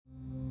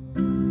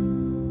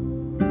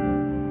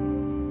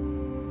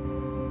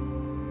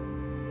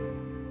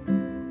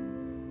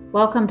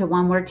Welcome to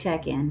One Word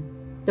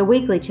Check-In, the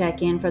weekly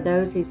check-in for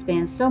those who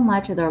spend so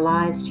much of their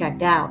lives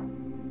checked out.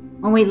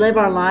 When we live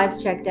our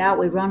lives checked out,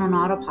 we run on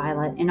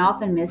autopilot and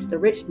often miss the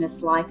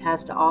richness life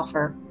has to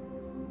offer.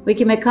 We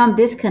can become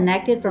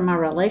disconnected from our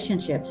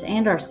relationships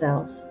and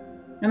ourselves.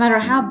 No matter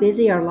how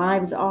busy our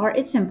lives are,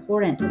 it's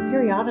important to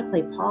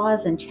periodically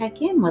pause and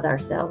check in with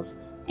ourselves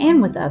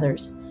and with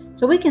others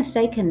so we can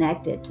stay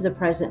connected to the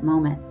present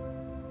moment.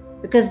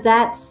 Because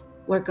that's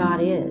where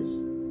God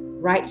is,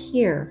 right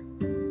here,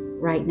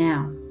 right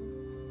now.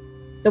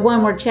 The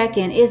One Word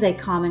Check-In is a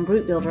common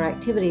group builder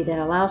activity that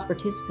allows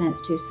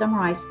participants to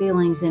summarize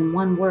feelings in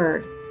one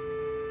word.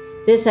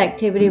 This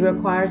activity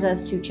requires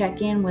us to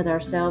check in with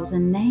ourselves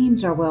and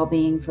names our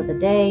well-being for the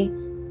day,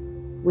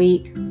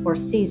 week, or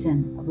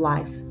season of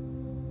life.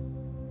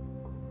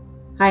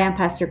 Hi, I'm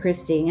Pastor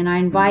Kristie, and I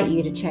invite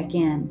you to check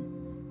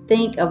in.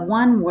 Think of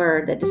one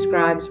word that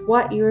describes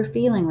what you are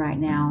feeling right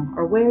now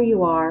or where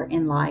you are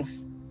in life.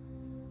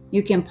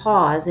 You can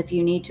pause if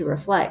you need to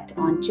reflect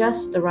on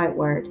just the right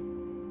word.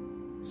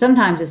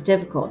 Sometimes it's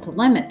difficult to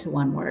limit to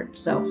one word,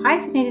 so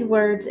hyphenated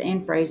words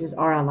and phrases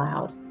are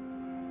allowed.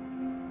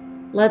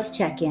 Let's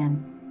check in.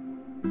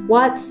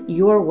 What's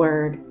your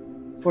word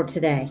for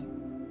today?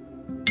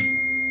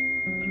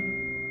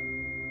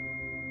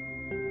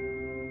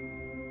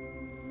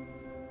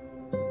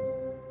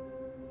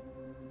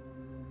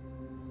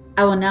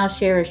 I will now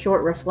share a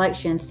short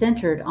reflection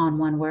centered on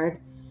one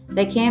word.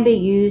 They can be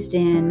used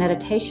in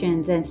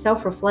meditations and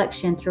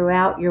self-reflection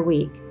throughout your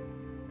week.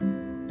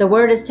 The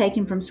word is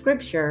taken from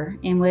Scripture,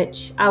 in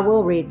which I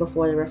will read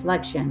before the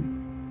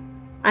reflection.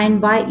 I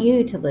invite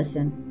you to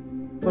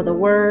listen for the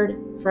word,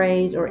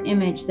 phrase, or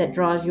image that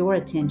draws your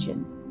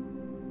attention.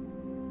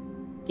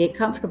 Get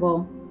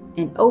comfortable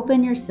and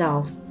open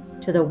yourself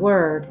to the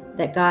word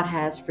that God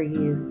has for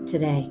you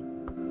today.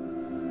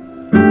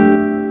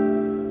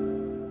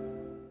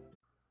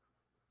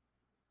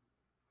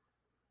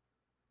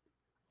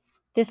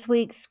 This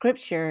week's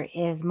scripture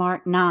is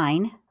Mark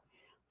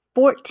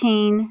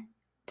 9:14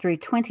 through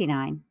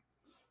 29.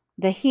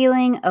 The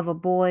healing of a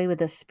boy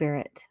with a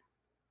spirit.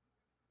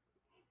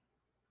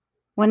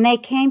 When they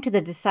came to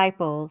the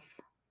disciples,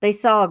 they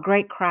saw a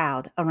great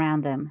crowd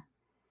around them,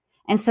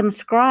 and some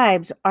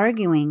scribes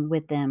arguing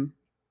with them.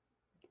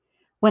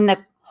 When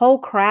the whole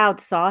crowd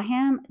saw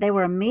him, they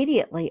were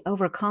immediately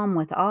overcome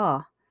with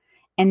awe,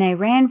 and they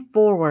ran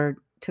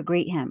forward to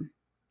greet him.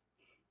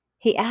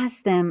 He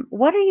asked them,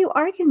 "What are you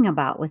arguing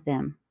about with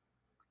them?"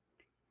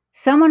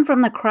 Someone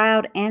from the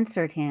crowd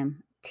answered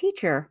him,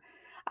 "Teacher,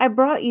 I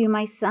brought you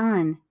my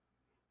son.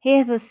 He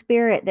has a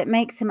spirit that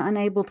makes him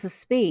unable to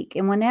speak,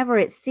 and whenever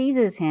it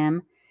seizes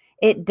him,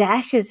 it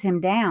dashes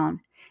him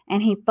down,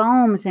 and he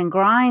foams and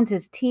grinds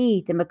his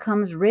teeth and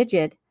becomes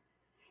rigid.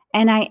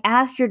 And I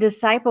asked your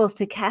disciples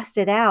to cast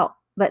it out,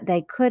 but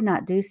they could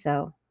not do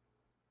so."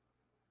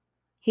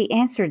 He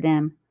answered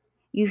them,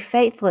 "You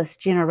faithless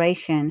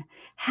generation,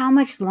 how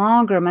much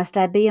longer must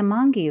I be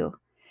among you?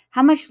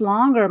 How much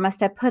longer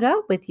must I put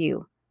up with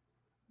you?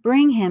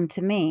 Bring him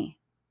to me."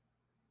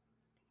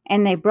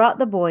 And they brought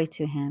the boy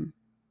to him.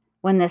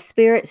 When the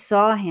spirit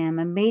saw him,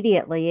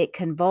 immediately it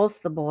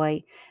convulsed the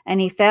boy,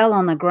 and he fell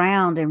on the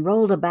ground and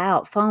rolled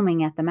about,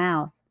 foaming at the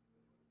mouth.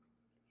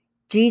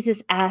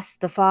 Jesus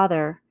asked the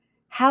father,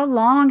 "How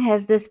long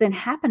has this been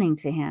happening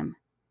to him?"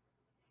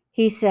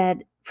 He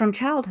said, "From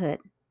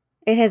childhood.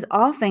 It has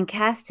often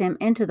cast him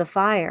into the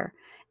fire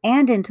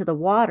and into the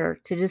water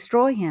to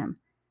destroy him.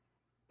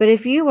 But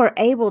if you are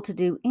able to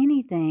do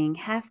anything,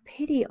 have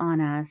pity on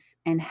us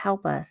and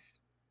help us."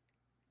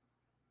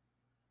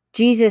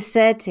 Jesus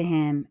said to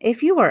him,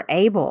 "If you are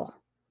able,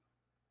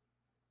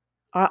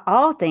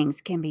 all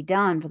things can be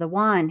done for the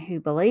one who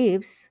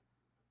believes."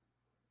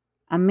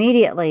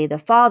 Immediately the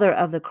father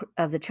of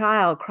the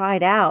child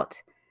cried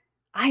out,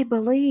 "I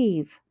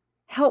believe.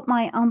 Help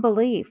my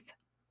unbelief."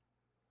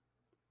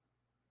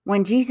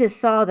 When Jesus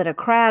saw that a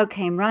crowd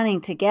came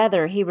running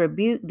together, he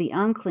rebuked the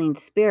unclean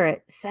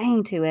spirit,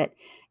 saying to it,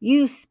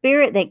 "You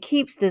spirit that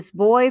keeps this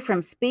boy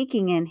from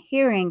speaking and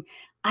hearing,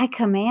 I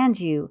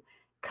command you,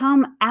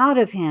 come out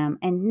of him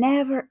and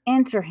never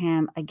enter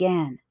him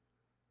again."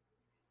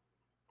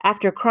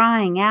 After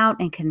crying out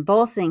and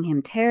convulsing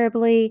him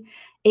terribly,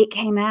 it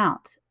came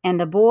out, and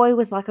the boy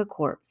was like a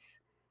corpse,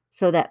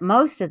 so that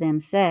most of them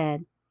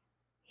said,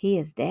 "He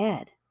is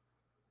dead."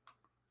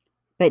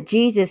 But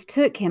Jesus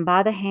took him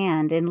by the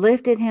hand and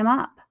lifted him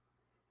up,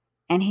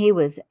 and he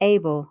was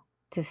able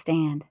to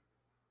stand.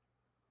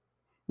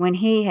 When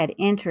he had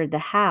entered the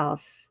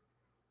house,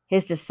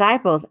 his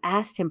disciples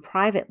asked him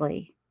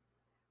privately,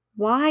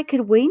 "Why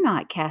could we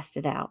not cast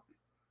it out?"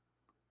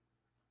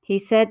 He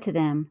said to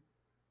them,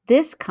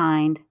 "This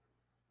kind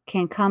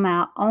can come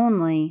out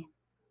only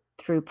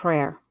through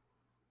prayer."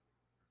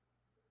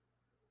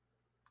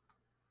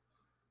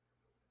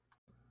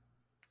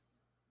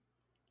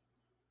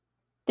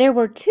 There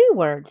were two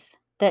words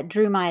that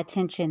drew my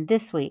attention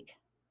this week: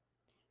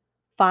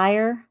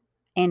 fire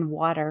and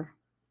water.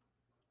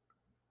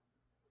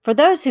 For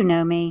those who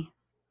know me,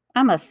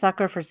 I'm a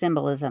sucker for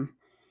symbolism.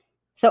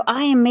 So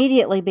I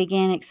immediately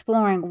began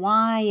exploring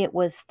why it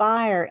was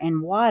fire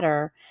and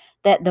water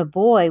that the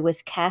boy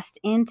was cast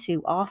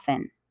into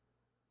often.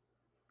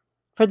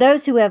 For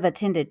those who have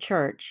attended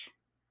church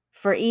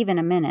for even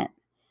a minute,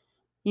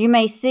 you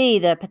may see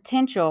the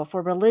potential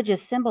for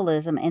religious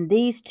symbolism in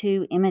these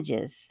two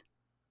images.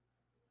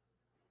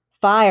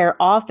 Fire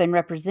often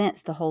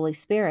represents the Holy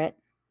Spirit.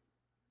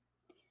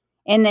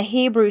 In the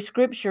Hebrew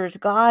scriptures,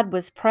 God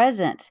was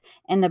present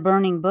in the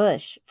burning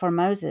bush for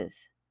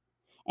Moses,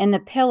 in the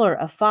pillar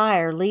of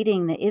fire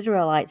leading the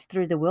Israelites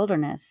through the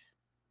wilderness,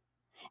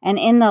 and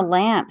in the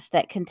lamps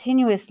that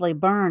continuously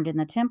burned in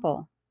the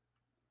temple.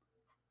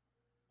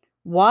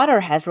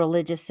 Water has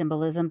religious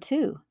symbolism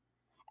too,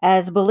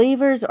 as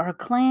believers are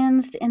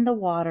cleansed in the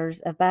waters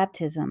of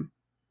baptism.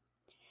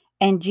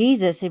 And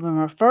Jesus even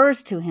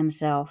refers to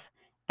himself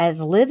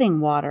as living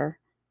water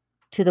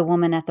to the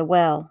woman at the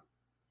well.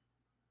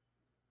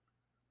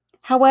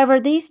 However,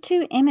 these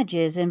two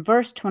images in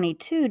verse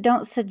 22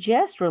 don't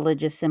suggest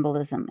religious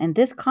symbolism in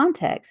this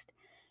context,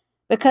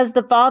 because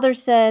the Father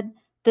said,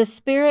 "The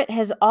Spirit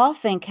has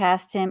often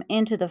cast him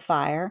into the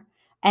fire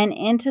and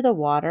into the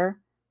water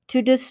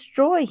to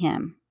destroy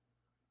him."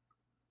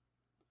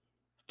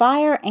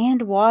 Fire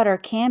and water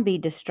can be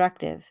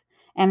destructive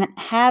and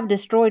have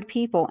destroyed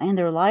people and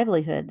their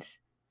livelihoods.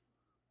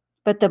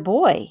 But the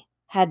boy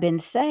had been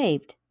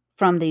saved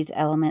from these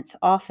elements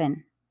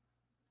often.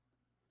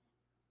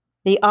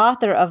 The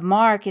author of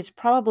Mark is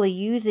probably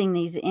using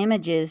these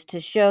images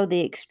to show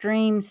the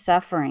extreme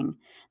suffering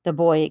the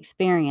boy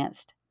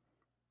experienced,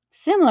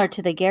 similar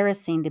to the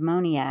Gerasene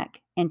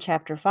demoniac in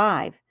chapter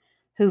 5,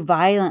 who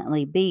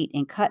violently beat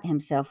and cut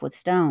himself with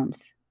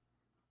stones.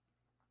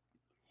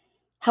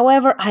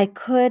 However, I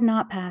could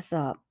not pass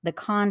up the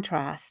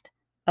contrast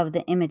of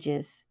the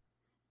images,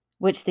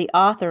 which the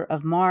author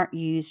of Mark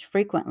used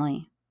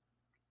frequently.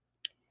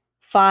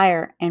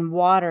 Fire and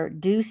water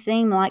do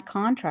seem like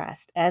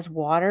contrast, as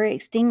water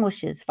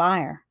extinguishes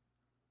fire.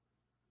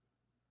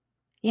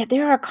 Yet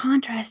there are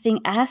contrasting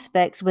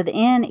aspects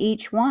within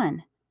each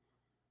one.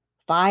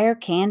 Fire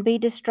can be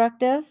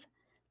destructive,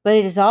 but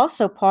it is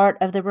also part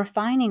of the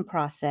refining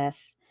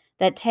process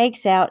that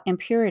takes out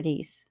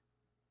impurities.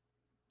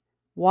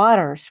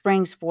 Water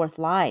springs forth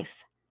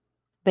life,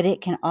 but it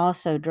can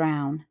also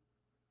drown.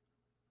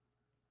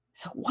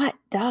 So, what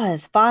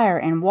does fire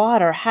and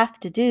water have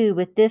to do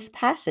with this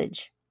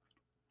passage?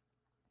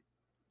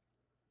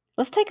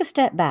 Let's take a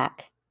step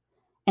back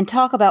and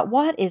talk about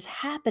what is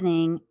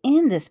happening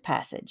in this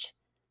passage.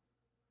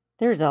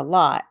 There's a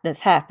lot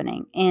that's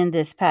happening in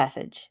this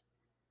passage.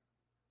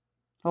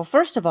 Well,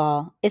 first of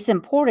all, it's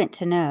important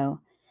to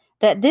know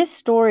that this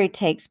story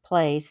takes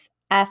place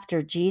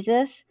after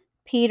Jesus,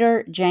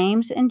 Peter,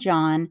 James, and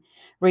John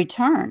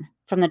return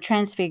from the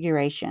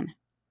Transfiguration.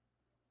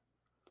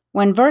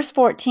 When verse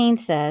 14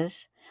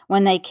 says,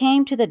 "When they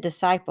came to the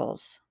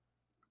disciples,"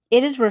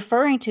 it is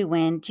referring to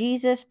when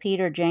Jesus,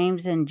 Peter,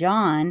 James, and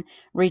John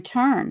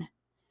return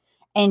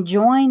and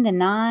join the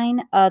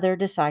 9 other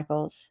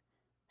disciples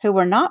who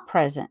were not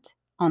present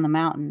on the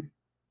mountain.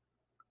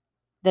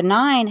 The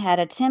 9 had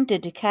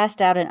attempted to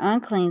cast out an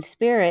unclean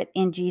spirit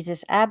in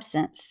Jesus'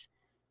 absence,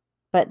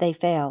 but they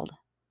failed.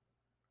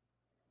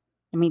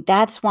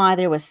 That's why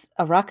there was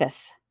a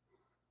ruckus.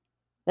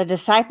 The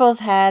disciples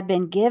had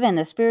been given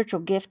the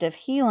spiritual gift of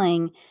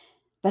healing,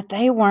 but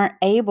they weren't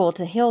able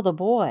to heal the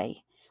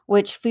boy,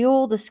 which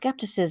fueled the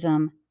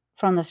skepticism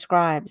from the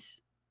scribes.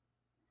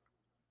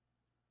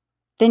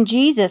 Then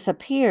Jesus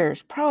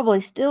appears, probably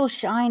still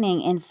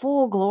shining in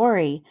full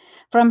glory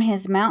from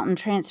his mountain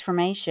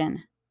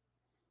transformation.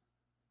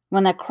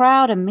 When the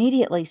crowd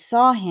immediately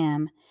saw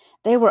him,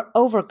 they were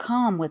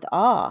overcome with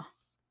awe,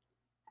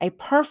 a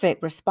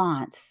perfect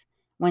response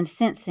when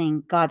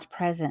sensing God's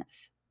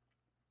presence.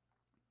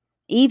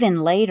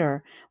 Even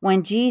later,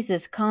 when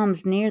Jesus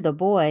comes near the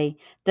boy,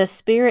 the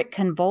spirit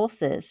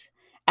convulses,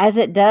 as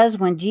it does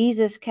when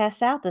Jesus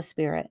casts out the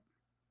spirit.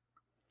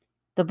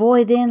 The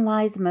boy then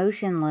lies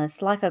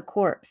motionless like a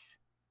corpse,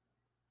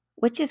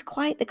 which is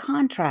quite the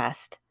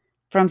contrast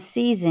from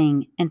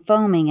seizing and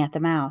foaming at the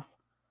mouth.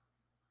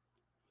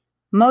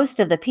 Most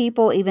of the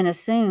people even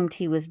assumed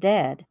he was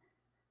dead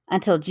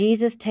until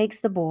Jesus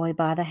takes the boy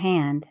by the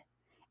hand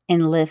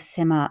and lifts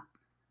him up.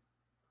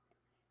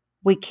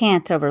 We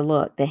can't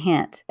overlook the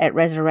hint at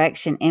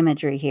resurrection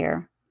imagery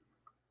here.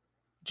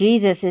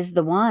 Jesus is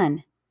the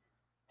one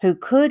who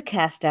could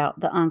cast out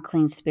the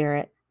unclean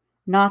spirit,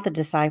 not the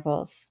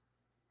disciples.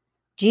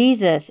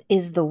 Jesus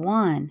is the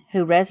one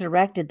who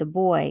resurrected the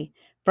boy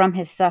from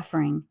his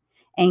suffering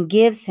and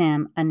gives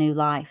him a new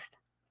life.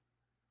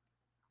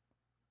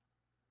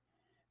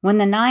 When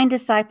the 9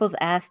 disciples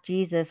asked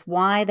Jesus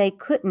why they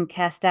couldn't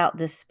cast out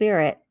this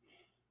spirit,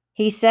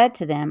 he said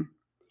to them,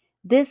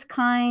 "This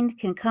kind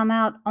can come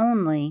out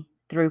only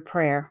through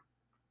prayer."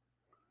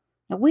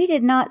 Now, we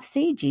did not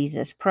see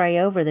Jesus pray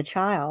over the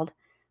child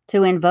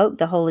to invoke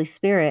the Holy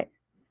Spirit,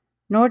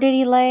 nor did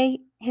he lay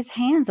his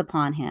hands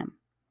upon him.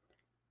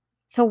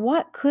 So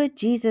what could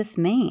Jesus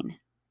mean?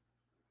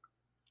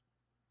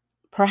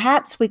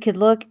 Perhaps we could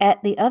look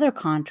at the other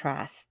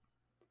contrast.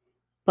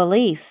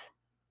 belief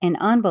and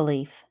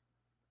unbelief,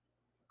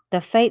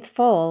 the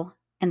faithful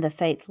and the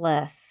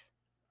faithless,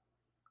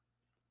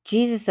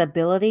 Jesus'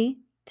 ability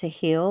to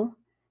heal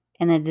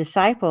and the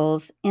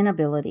disciples'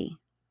 inability,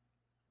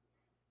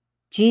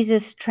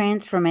 Jesus'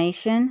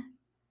 transformation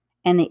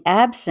and the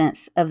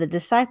absence of the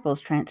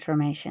disciples'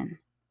 transformation.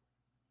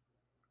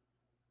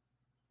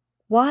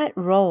 What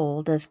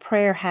role does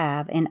prayer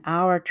have in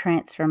our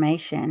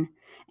transformation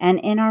and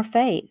in our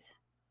faith?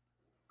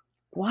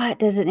 What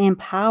does it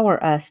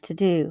empower us to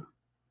do?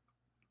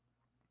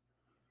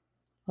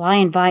 Well, I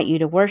invite you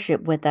to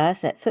worship with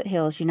us at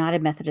Foothills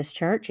United Methodist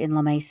Church in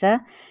La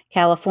Mesa,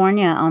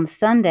 California on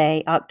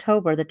Sunday,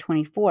 October the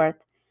 24th,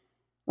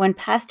 when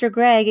Pastor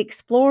Greg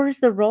explores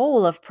the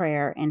role of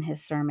prayer in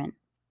his sermon.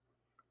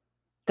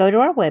 Go to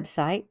our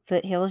website,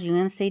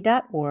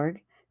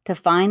 foothillsumc.org, to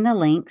find the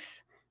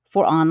links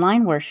for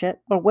online worship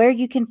or where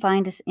you can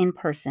find us in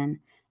person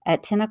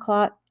at 10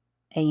 o'clock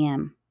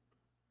a.m.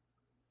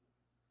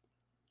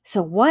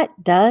 So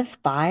what does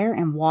fire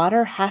and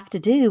water have to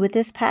do with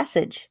this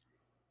passage?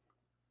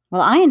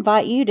 Well, I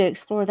invite you to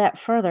explore that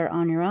further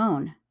on your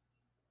own.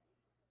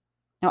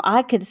 Now,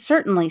 I could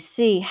certainly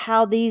see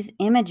how these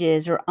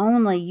images are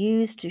only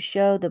used to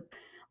show the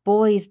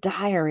boy's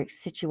dire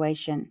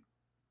situation,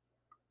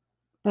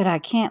 but I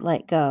can't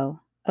let go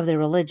of the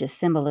religious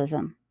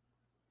symbolism,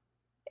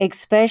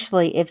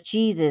 especially if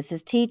Jesus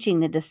is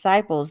teaching the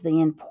disciples the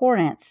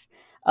importance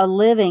of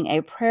living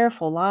a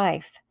prayerful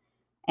life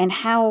and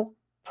how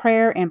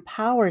prayer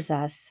empowers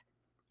us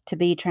to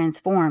be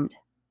transformed.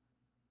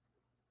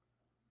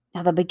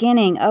 Now, the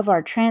beginning of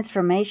our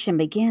transformation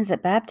begins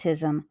at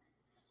baptism,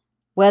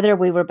 whether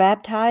we were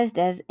baptized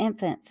as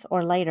infants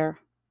or later.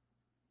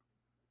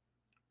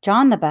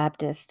 John the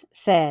Baptist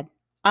said,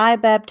 "I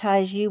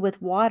baptize you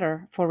with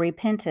water for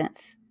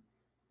repentance,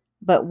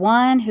 but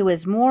one who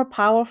is more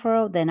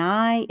powerful than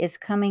I is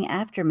coming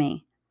after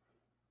me.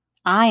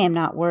 I am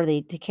not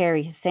worthy to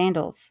carry his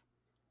sandals.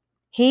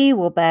 He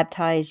will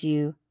baptize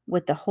you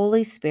with the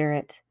Holy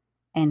Spirit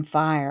and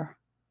fire."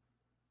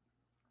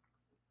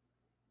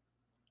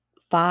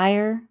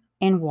 Fire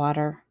and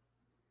water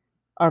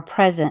are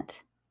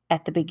present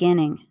at the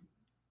beginning,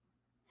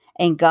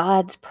 and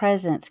God's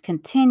presence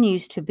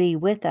continues to be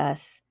with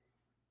us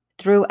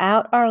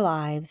throughout our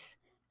lives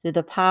through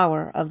the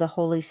power of the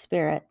Holy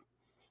Spirit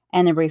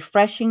and the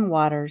refreshing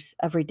waters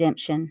of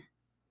redemption.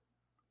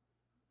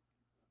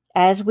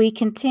 As we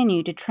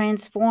continue to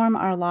transform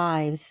our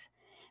lives,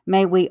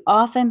 may we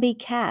often be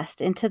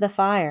cast into the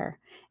fire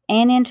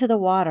and into the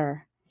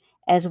water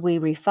as we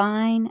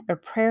refine a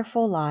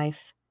prayerful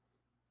life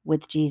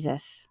with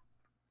Jesus.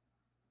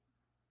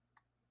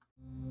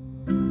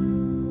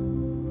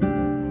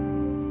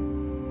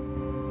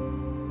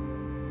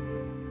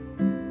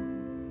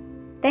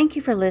 Thank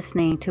you for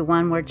listening to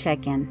One Word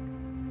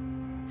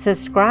Check-In.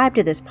 Subscribe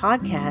to this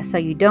podcast so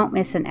you don't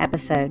miss an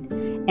episode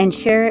and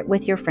share it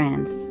with your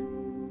friends.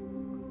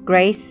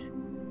 Grace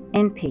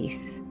and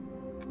peace.